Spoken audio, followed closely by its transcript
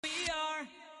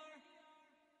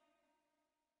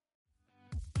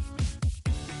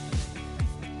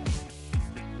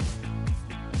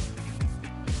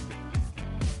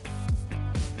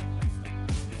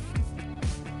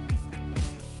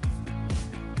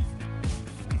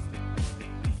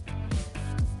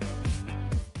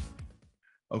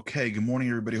Okay, good morning,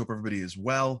 everybody. Hope everybody is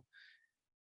well.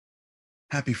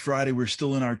 Happy Friday. We're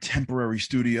still in our temporary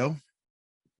studio.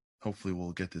 Hopefully,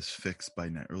 we'll get this fixed by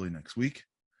early next week.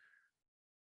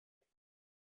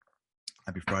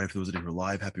 Happy Friday for those of you who are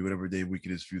live. Happy whatever day of week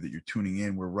it is for you that you're tuning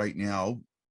in. We're right now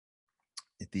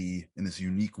in this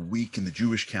unique week in the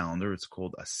Jewish calendar. It's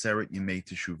called Aseret Yemei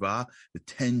Teshuvah, the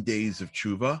 10 days of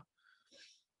Teshuvah.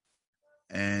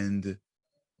 And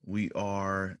we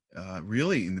are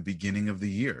really in the beginning of the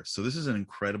year. So this is an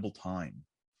incredible time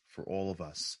for all of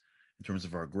us in terms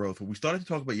of our growth. What we started to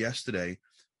talk about yesterday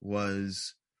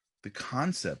was the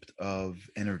concept of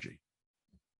energy.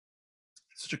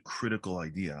 It's such a critical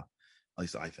idea, at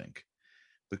least I think,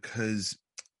 because,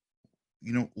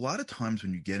 a lot of times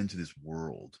when you get into this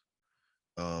world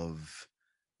of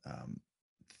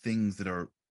things that are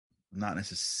not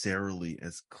necessarily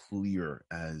as clear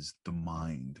as the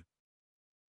mind,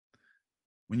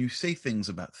 when you say things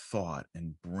about thought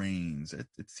and brains, it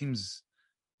seems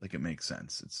like it makes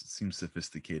sense. It seems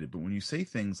sophisticated. But when you say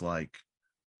things like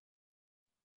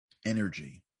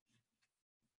energy,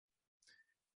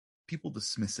 people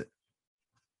dismiss it.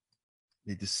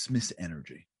 They dismiss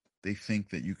energy. They think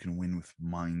that you can win with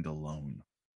mind alone.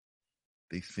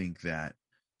 They think that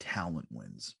talent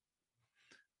wins.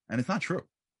 And it's not true.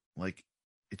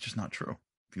 It's just not true.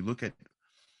 If you look at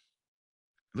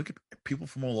people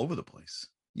from all over the place,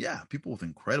 yeah, people with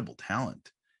incredible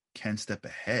talent can step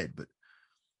ahead, but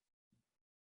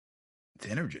it's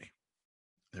energy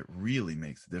that really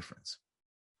makes the difference.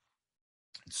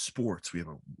 In sports, we have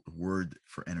a word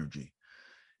for energy.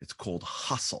 It's called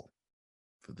hustle.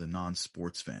 For the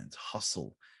non-sports fans,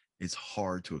 hustle is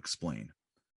hard to explain.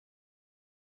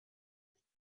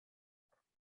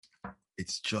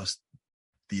 It's just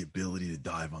the ability to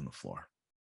dive on the floor.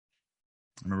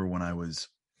 I remember when I was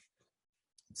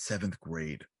in 7th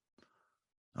grade,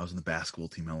 I was in the basketball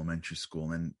team in elementary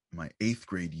school. And then my 8th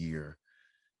grade year,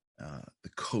 the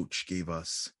coach gave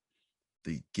us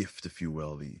the gift, if you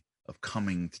will, of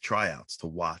coming to tryouts to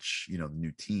watch, the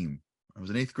new team. I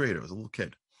was an 8th grader. I was a little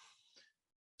kid.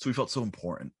 So we felt so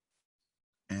important.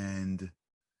 And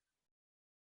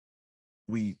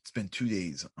we spent 2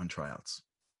 days on tryouts.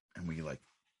 And we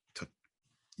took,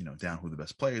 down who the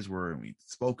best players were. And we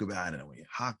spoke about it. And we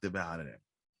talked about it.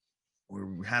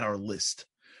 And we had our list.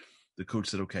 The coach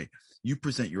said, okay, you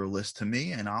present your list to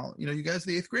me, and I'll, you guys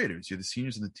are the 8th graders. You're the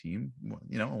seniors in the team.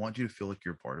 I want you to feel like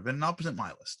you're a part of it, and I'll present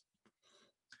my list.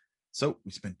 So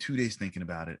we spent 2 days thinking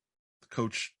about it. The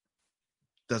coach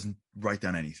doesn't write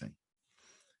down anything.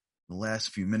 The last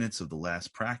few minutes of the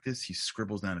last practice, he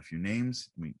scribbles down a few names.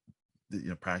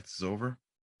 Practice is over.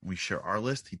 We share our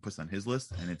list. He puts on his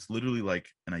list, and it's literally like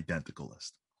an identical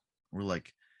list. We're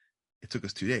like, it took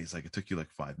us 2 days. It took you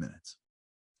 5 minutes.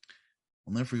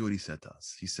 I'll never forget what he said to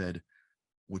us. He said,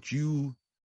 what you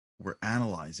were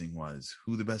analyzing was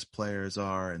who the best players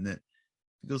are. And that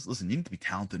he goes, listen, you need to be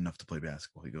talented enough to play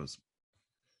basketball. He goes,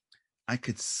 I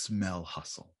could smell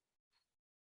hustle.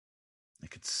 I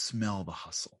could smell the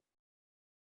hustle.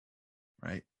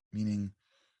 Right? Meaning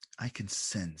I can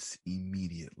sense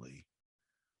immediately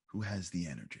who has the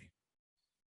energy.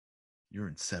 You're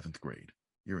in 7th grade.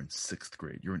 You're in 6th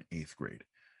grade. You're in 8th grade.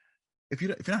 If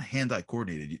you're not hand-eye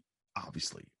coordinated,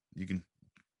 obviously you can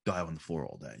dive on the floor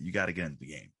all day. You got to get into the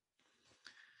game.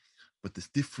 But this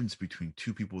difference between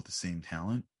two people with the same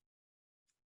talent,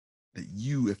 that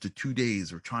you, after 2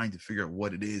 days, are trying to figure out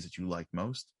what it is that you like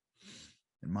most.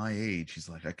 At my age, he's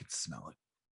like, I could smell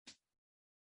it.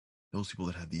 Those people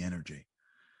that have the energy,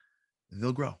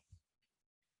 they'll grow.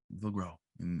 They'll grow.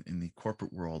 In the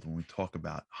corporate world, when we talk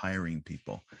about hiring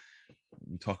people,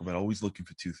 we talk about always looking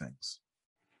for 2 things.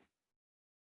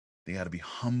 They got to be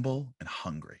humble and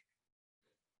hungry.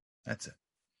 That's it.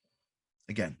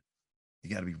 Again, you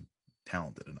got to be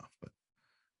talented enough, but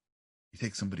you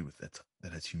take somebody with that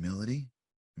has humility.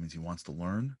 It means he wants to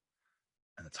learn,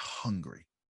 and it's hungry.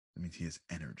 It means he has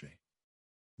energy.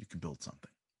 You can build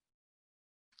something.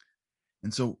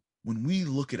 And so when we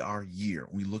look at our year,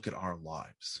 we look at our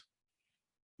lives,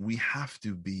 we have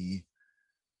to be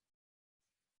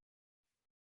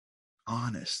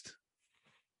honest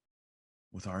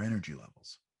with our energy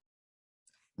levels.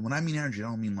 And when I mean energy, I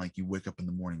don't mean you wake up in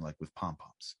the morning with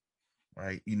pom-poms,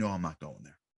 right? I'm not going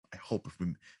there. I hope if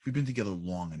we've been together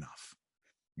long enough,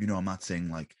 I'm not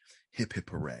saying hip hip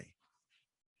hooray,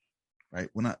 right?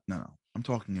 We're not. No. I'm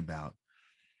talking about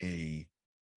a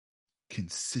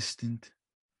consistent,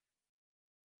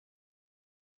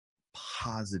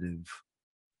 positive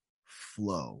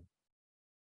flow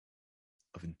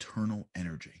of internal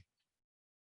energy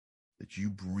that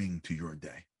you bring to your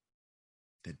day,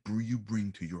 that you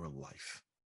bring to your life.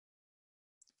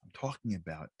 I'm talking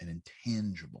about an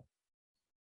intangible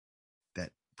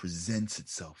that presents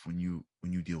itself when you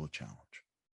deal with challenge.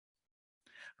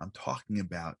 I'm talking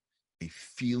about a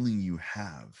feeling you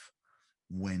have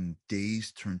when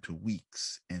days turn to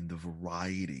weeks and the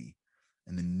variety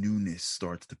and the newness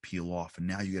starts to peel off, and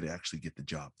now you got to actually get the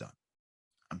job done.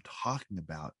 I'm talking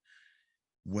about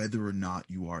whether or not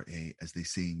you are as they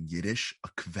say in Yiddish, a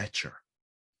kvetcher.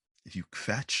 If you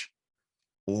kvetch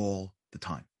all the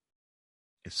time,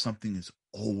 if something is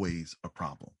always a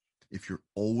problem, if you're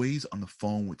always on the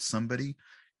phone with somebody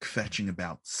kvetching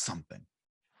about something,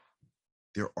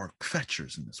 there are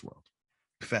kvetchers in this world.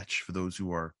 Kvetch, for those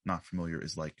who are not familiar,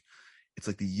 is like, it's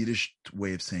like the Yiddish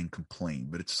way of saying complain,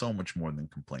 but it's so much more than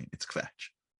complain. It's kvetch.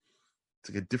 It's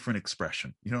like a different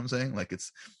expression. You know what I'm saying? Like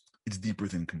it's deeper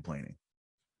than complaining.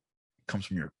 It comes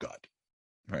from your gut,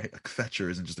 right? A kvetcher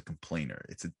isn't just a complainer.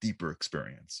 It's a deeper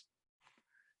experience.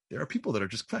 There are people that are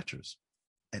just kvetchers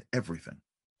at everything.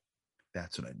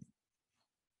 That's what I mean.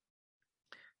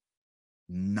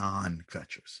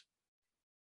 Non-kvetchers.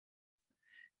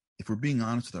 If we're being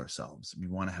honest with ourselves and we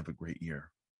want to have a great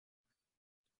year,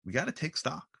 we got to take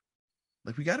stock.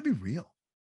 Like, we got to be real.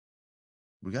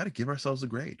 We got to give ourselves a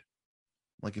grade.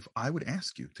 Like, if I would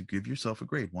ask you to give yourself a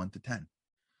grade 1 to 10,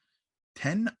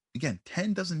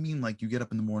 10 doesn't mean like you get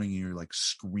up in the morning and you're like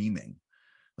screaming.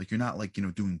 Like, you're not like,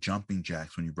 doing jumping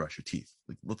jacks when you brush your teeth.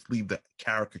 Like, let's leave the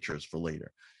caricatures for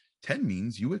later. 10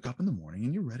 means you wake up in the morning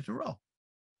and you're ready to roll.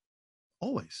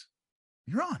 Always.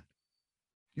 You're on.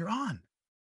 You're on.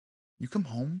 You come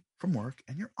home from work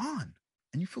and you're on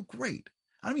and you feel great.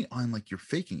 I don't mean on like you're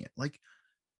faking it. Like,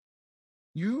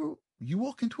 you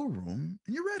walk into a room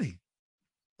and you're ready.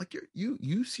 Like,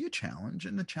 you see a challenge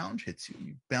and the challenge hits you.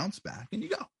 You bounce back and you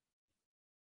go.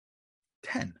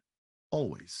 10,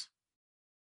 always.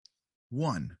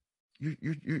 1,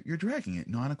 you're dragging it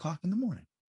 9:00 in the morning,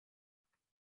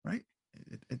 right?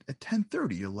 At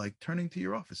 10:30, you're like turning to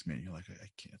your office mate. You're like, I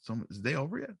can't. Is the day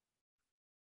over yet?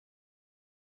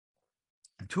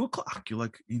 At 2:00, you're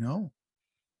like,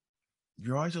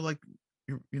 your eyes are like,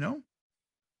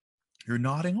 you're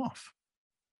nodding off.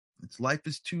 Life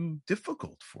is too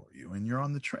difficult for you, and you're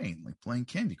on the train, like playing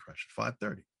Candy Crush at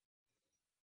 5:30.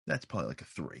 That's probably like a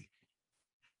 3.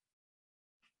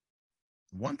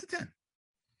 1 to 10.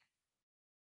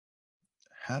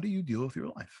 How do you deal with your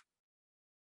life?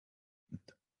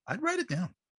 I'd write it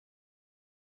down.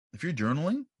 If you're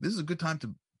journaling, this is a good time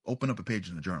to open up a page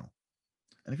in the journal.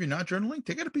 And if you're not journaling,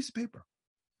 take out a piece of paper.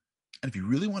 And if you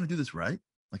really want to do this right,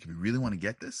 like if you really want to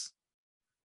get this,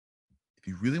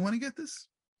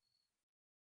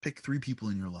 pick 3 people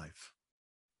in your life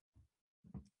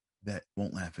that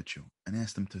won't laugh at you and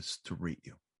ask them to rate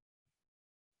you.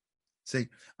 Say,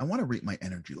 I want to rate my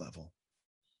energy level.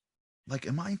 Like,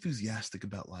 am I enthusiastic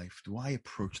about life? Do I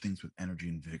approach things with energy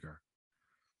and vigor?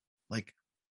 Like,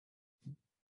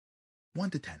 1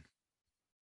 to 10.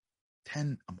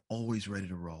 10, I'm always ready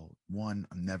to roll. 1,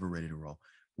 I'm never ready to roll.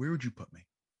 Where would you put me?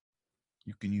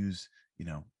 You can use,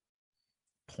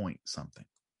 point something.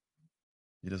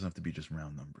 It doesn't have to be just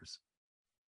round numbers.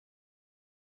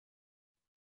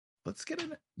 Let's get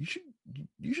in it. You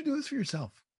should do this for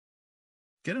yourself.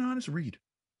 Get an honest read.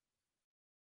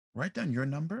 Write down your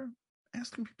number.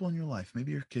 Ask some people in your life.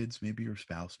 Maybe your kids, maybe your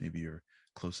spouse, maybe your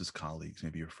closest colleagues,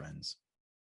 maybe your friends,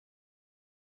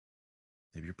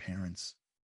 maybe your parents.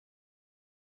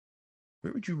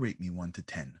 Where would you rate me 1 to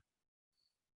 10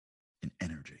 in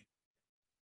energy?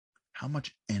 How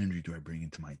much energy do I bring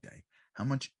into my day? How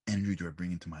much energy do I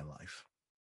bring into my life?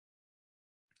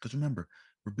 Because remember,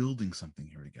 we're building something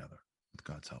here together with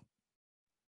God's help.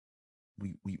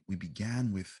 We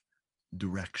began with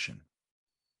direction.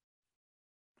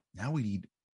 Now we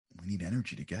need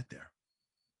energy to get there.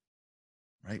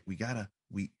 Right?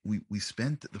 We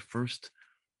spent the first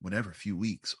few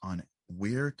weeks on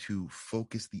where to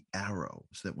focus the arrow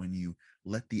so that when you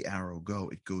let the arrow go,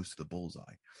 it goes to the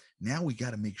bullseye. Now we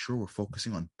got to make sure we're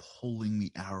focusing on pulling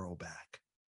the arrow back.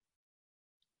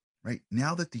 Right?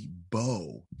 Now that the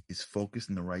bow is focused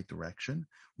in the right direction,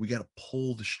 we got to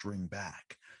pull the string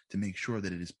back to make sure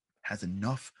that it has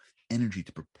enough energy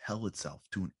to propel itself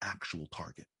to an actual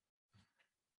target.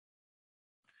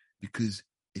 Because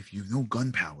if you have no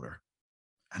gunpowder,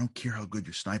 I don't care how good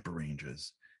your sniper range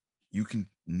is, you can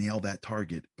nail that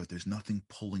target, but there's nothing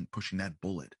pushing that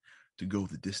bullet to go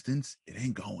the distance. It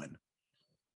ain't going.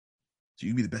 So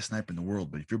you can be the best sniper in the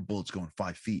world, but if your bullet's going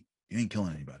 5 feet, you ain't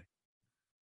killing anybody.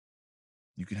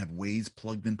 You can have Waze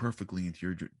plugged in perfectly into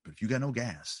your, but if you got no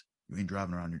gas, you ain't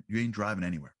driving around. You ain't driving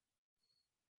anywhere.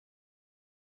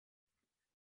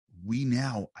 We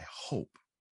now, I hope,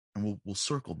 and we'll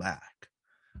circle back,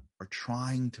 are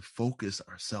trying to focus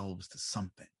ourselves to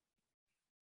something.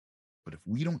 But if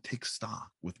we don't take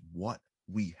stock with what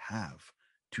we have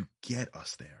to get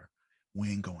us there,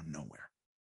 we ain't going nowhere.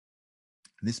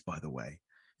 And this, by the way,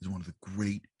 is one of the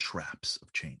great traps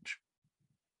of change,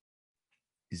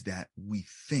 is that we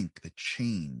think that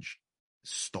change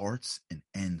starts and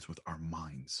ends with our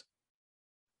minds.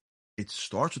 It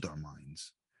starts with our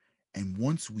minds. And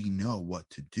once we know what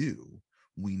to do,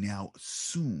 we now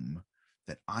assume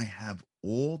that I have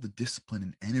all the discipline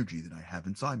and energy that I have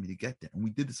inside me to get there. And we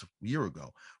did this a year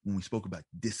ago when we spoke about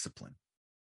discipline.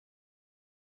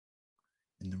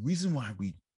 And the reason why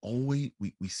we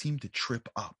seem to trip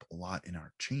up a lot in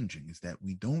our changing is that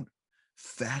we don't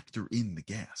factor in the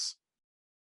gas.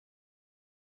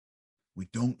 We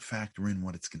don't factor in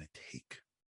what it's going to take.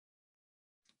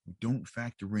 We don't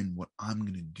factor in what I'm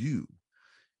going to do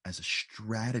as a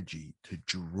strategy to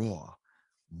draw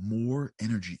more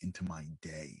energy into my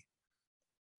day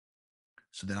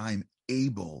so that I'm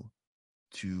able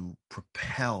to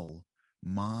propel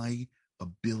my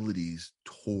abilities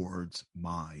towards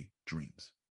my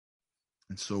dreams.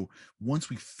 And so once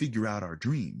we figure out our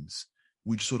dreams,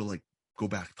 we just sort of like go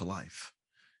back to life,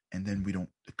 and then we don't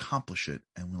accomplish it.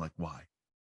 And we're like, why?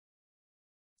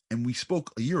 And we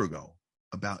spoke a year ago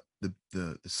about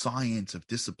the science of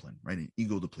discipline, right? And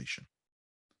ego depletion.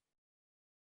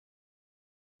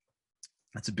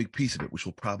 That's a big piece of it, which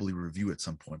we'll probably review at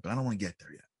some point, but I don't want to get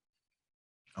there yet.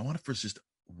 I want to first just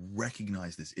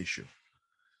recognize this issue.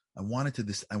 I want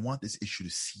this issue to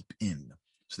seep in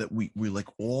so that we like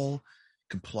all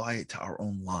comply it to our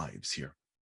own lives here.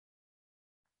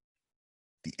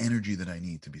 The energy that I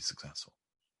need to be successful.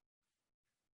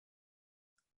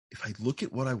 If I look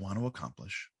at what I want to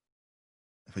accomplish,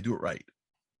 if I do it right,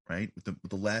 with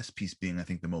the last piece being, I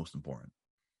think, the most important.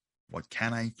 What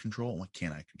can I control and what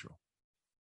can't I control?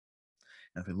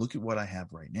 And if I look at what I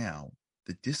have right now,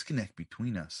 the disconnect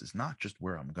between us is not just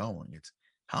where I'm going, it's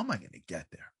how am I going to get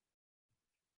there?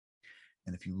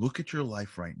 And if you look at your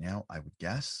life right now, I would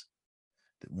guess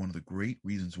that one of the great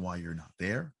reasons why you're not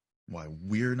there, why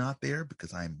we're not there,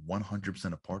 because I'm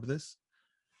 100% a part of this,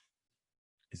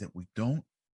 is that we don't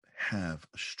have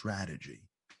a strategy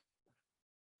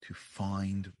to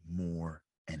find more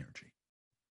energy.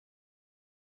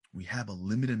 We have a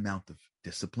limited amount of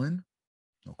discipline,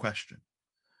 no question,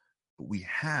 but we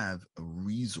have a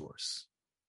resource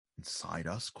inside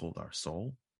us called our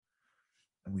soul,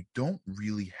 and we don't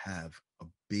really have a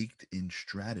baked-in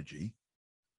strategy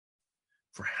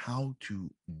for how to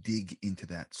dig into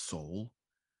that soul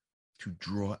to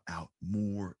draw out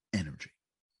more energy.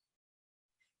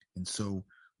 And so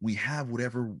we have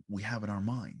whatever we have in our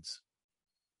minds,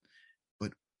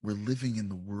 but we're living in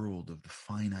the world of the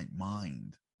finite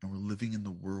mind, and we're living in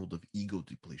the world of ego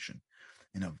depletion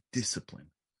and of discipline.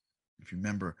 If you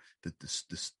remember that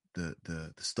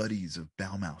the studies of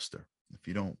Baumeister, if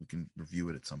you don't, we can review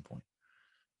it at some point.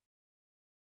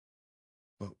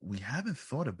 But we haven't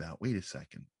thought about, wait a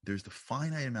second, there's the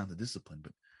finite amount of discipline,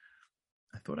 but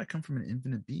I thought I come from an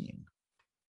infinite being.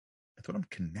 I thought I'm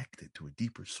connected to a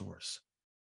deeper source.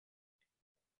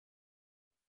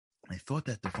 I thought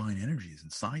that divine energy is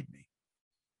inside me.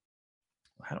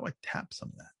 Well, how do I tap some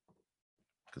of that?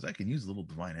 Because I can use a little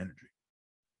divine energy,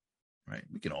 right?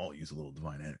 We can all use a little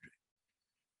divine energy.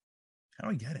 How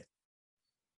do I get it?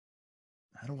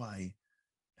 How do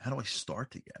I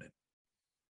start to get it?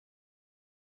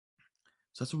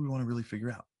 So that's what we want to really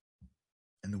figure out.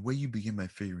 And the way you begin by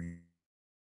figuring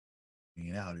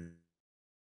it out is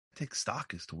take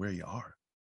stock as to where you are.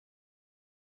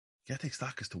 You got to take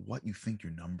stock as to what you think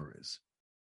your number is.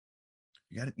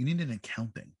 You need an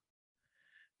accounting,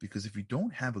 because if you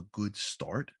don't have a good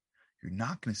start, you're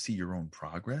not going to see your own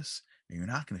progress, and you're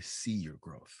not going to see your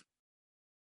growth.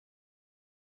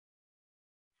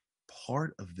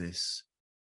 Part of this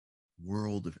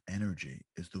world of energy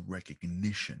is the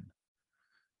recognition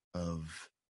of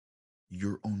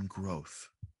your own growth,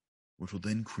 which will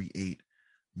then create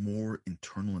more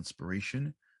internal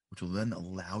inspiration, which will then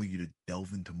allow you to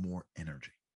delve into more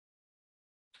energy.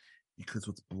 Because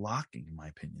what's blocking, in my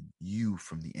opinion, you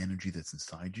from the energy that's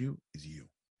inside you is you.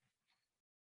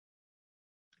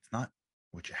 It's not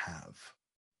what you have.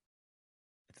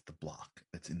 It's the block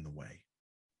that's in the way.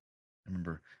 I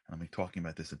remember, and I'm talking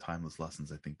about this at Timeless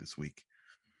Lessons, I think, this week,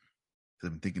 because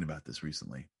I've been thinking about this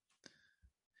recently.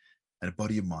 I had a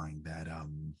buddy of mine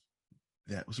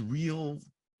that was a real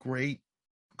great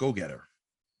go-getter.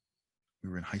 We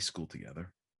were in high school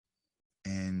together,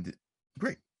 and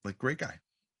great guy.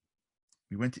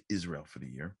 We went to Israel for the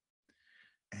year,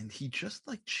 and he just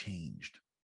changed.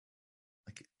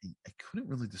 I couldn't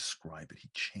really describe it. He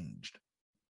changed.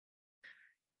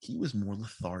 he was more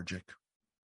lethargic.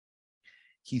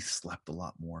 He slept a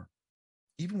lot more.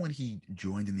 Even when he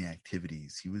joined in the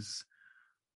activities,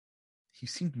 he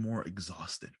seemed more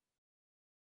exhausted.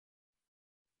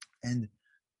 And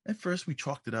at first we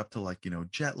chalked it up to like,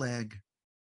 jet lag.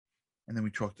 And then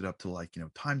we chalked it up to like,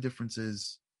 time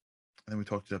differences. And then we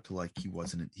talked it up to like he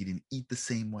didn't eat the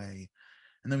same way.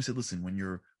 And then we said, listen,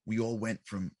 we all went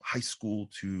from high school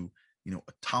to, a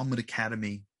Talmud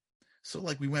academy. So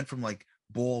like we went from like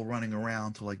ball running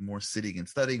around to like more sitting and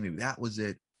studying. Maybe that was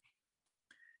it.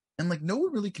 And like no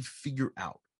one really could figure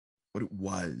out what it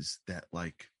was that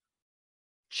like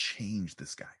changed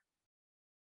this guy.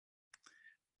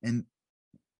 And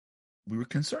we were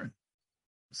concerned.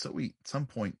 So we at some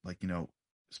point, like,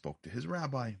 spoke to his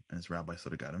rabbi, and his rabbi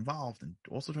sort of got involved and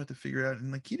also tried to figure out,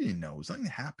 and like he didn't know, it was something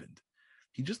that happened.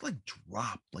 He just like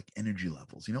dropped like energy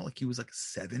levels, like he was like a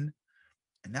 7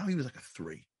 and now he was like a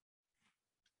 3.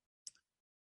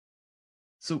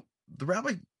 So the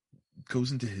rabbi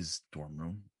goes into his dorm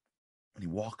room and he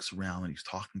walks around and he's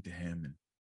talking to him, and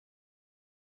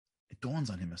it dawns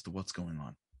on him as to what's going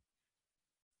on.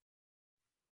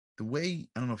 The way,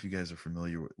 I don't know if you guys are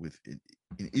familiar with it,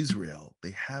 in Israel,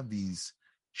 they have these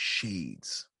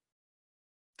shades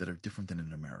that are different than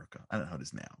in America. I don't know how it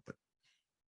is now, but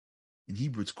in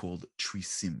Hebrew it's called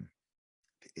trisim.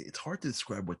 It's hard to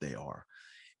describe what they are.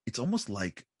 It's almost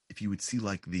like if you would see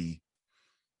like it's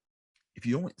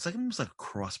like almost like a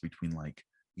cross between like,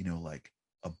 like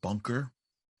a bunker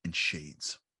and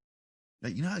shades.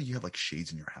 Like, how you have like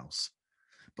shades in your house,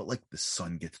 but like the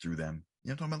sun gets through them.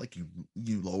 I'm talking about like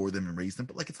you lower them and raise them,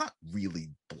 but like it's not really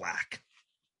black.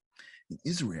 In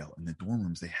Israel, in the dorm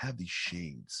rooms, they have these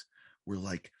shades where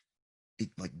like it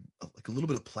like a little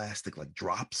bit of plastic like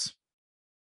drops,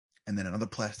 and then another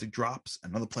plastic drops,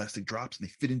 and they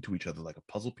fit into each other like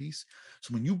a puzzle piece.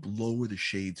 So when you lower the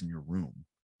shades in your room,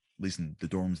 at least in the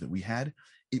dorms that we had,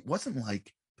 it wasn't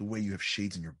like the way you have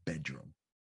shades in your bedroom,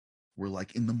 where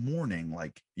like in the morning,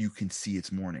 like you can see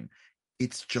it's morning.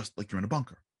 It's just like you're in a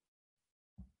bunker.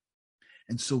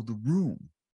 And so the room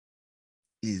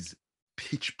is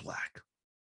pitch black.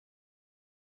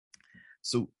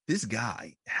 So this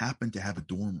guy happened to have a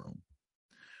dorm room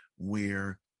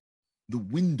where the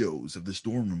windows of this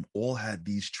dorm room all had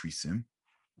these trisim,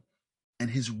 and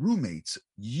his roommates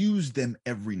used them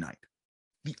every night.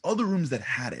 The other rooms that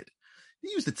had it, they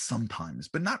used it sometimes,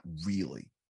 but not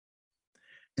really.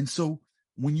 And so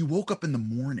when you woke up in the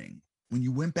morning, when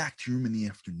you went back to your room in the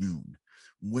afternoon,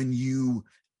 when you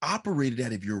operated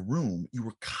out of your room, you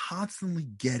were constantly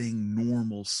getting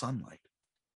normal sunlight.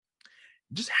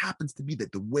 It just happens to be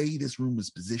that the way this room was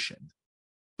positioned,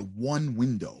 the one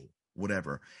window,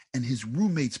 whatever, and his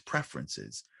roommate's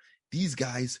preferences, these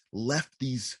guys left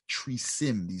these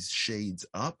trisim, these shades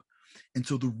up. And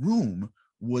so the room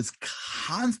was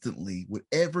constantly,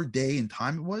 whatever day and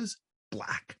time it was,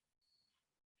 black.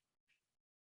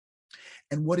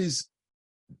 And what is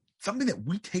something that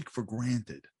we take for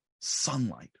granted,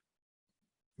 sunlight.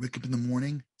 Wake up in the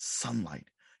morning, sunlight.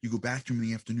 You go back to him in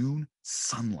the afternoon,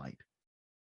 sunlight.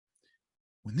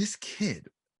 When this kid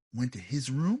went to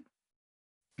his room,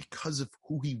 because of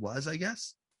who he was, I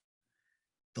guess,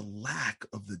 the lack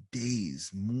of the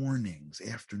days, mornings,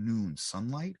 afternoons,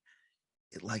 sunlight,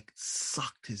 it like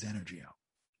sucked his energy out.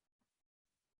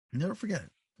 I'll never forget it.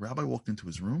 The rabbi walked into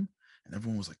his room and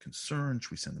everyone was like concerned.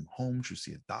 Should we send him home? Should we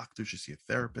see a doctor? Should we see a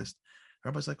therapist? The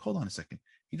rabbi's like, hold on a second.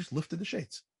 He just lifted the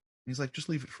shades. He's like, just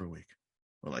leave it for a week.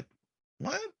 We're like,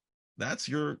 what? That's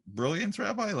your brilliance,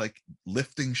 Rabbi? Like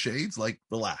lifting shades? Like,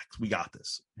 relax. We got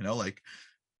this. Like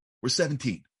we're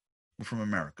 17. We're from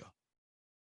America.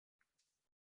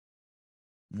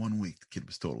 1 week, the kid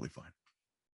was totally fine.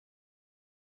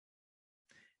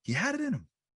 He had it in him.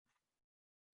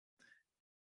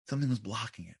 Something was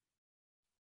blocking it.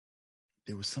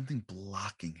 There was something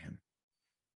blocking him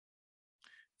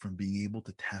from being able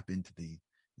to tap into the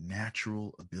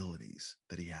natural abilities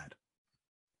that he had.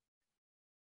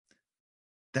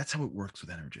 That's how it works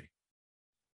with energy.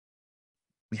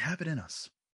 We have it in us,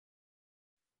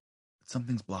 but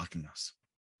something's blocking us.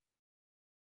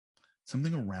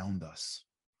 Something around us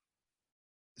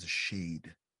is a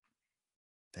shade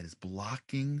that is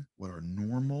blocking what are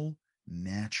normal,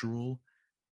 natural,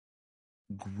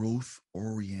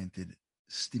 growth-oriented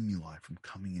stimuli from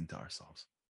coming into ourselves.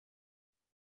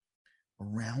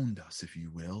 Around us, if you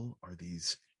will, are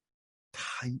these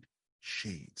tight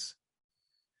shades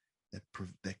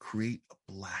that create a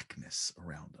blackness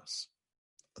around us,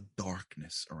 a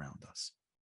darkness around us.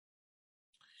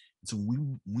 And so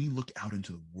when we look out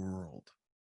into the world,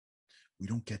 we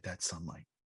don't get that sunlight.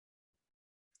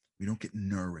 We don't get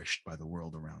nourished by the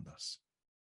world around us.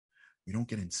 We don't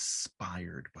get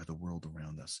inspired by the world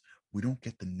around us. We don't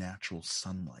get the natural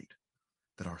sunlight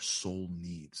that our soul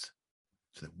needs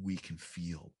so that we can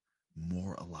feel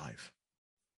more alive.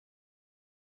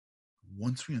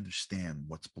 Once we understand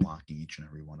what's blocking each and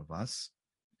every one of us,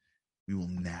 we will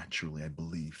naturally, I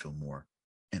believe, feel more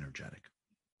energetic.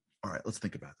 All right, let's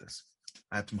think about this.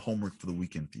 I have some homework for the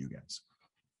weekend for you guys.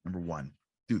 Number one,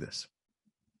 do this.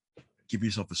 Give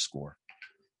yourself a score.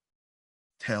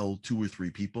 Tell 2 or 3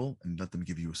 people and let them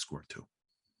give you a score too.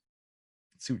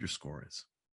 Let's see what your score is.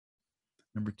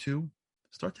 Number 2,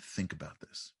 start to think about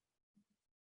this.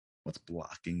 What's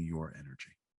blocking your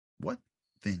energy? What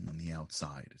thing on the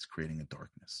outside is creating a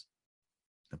darkness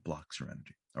that blocks your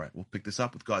energy? All right, we'll pick this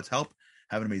up with God's help.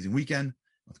 Have an amazing weekend.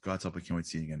 With God's help, I can't wait to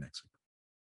see you again next week.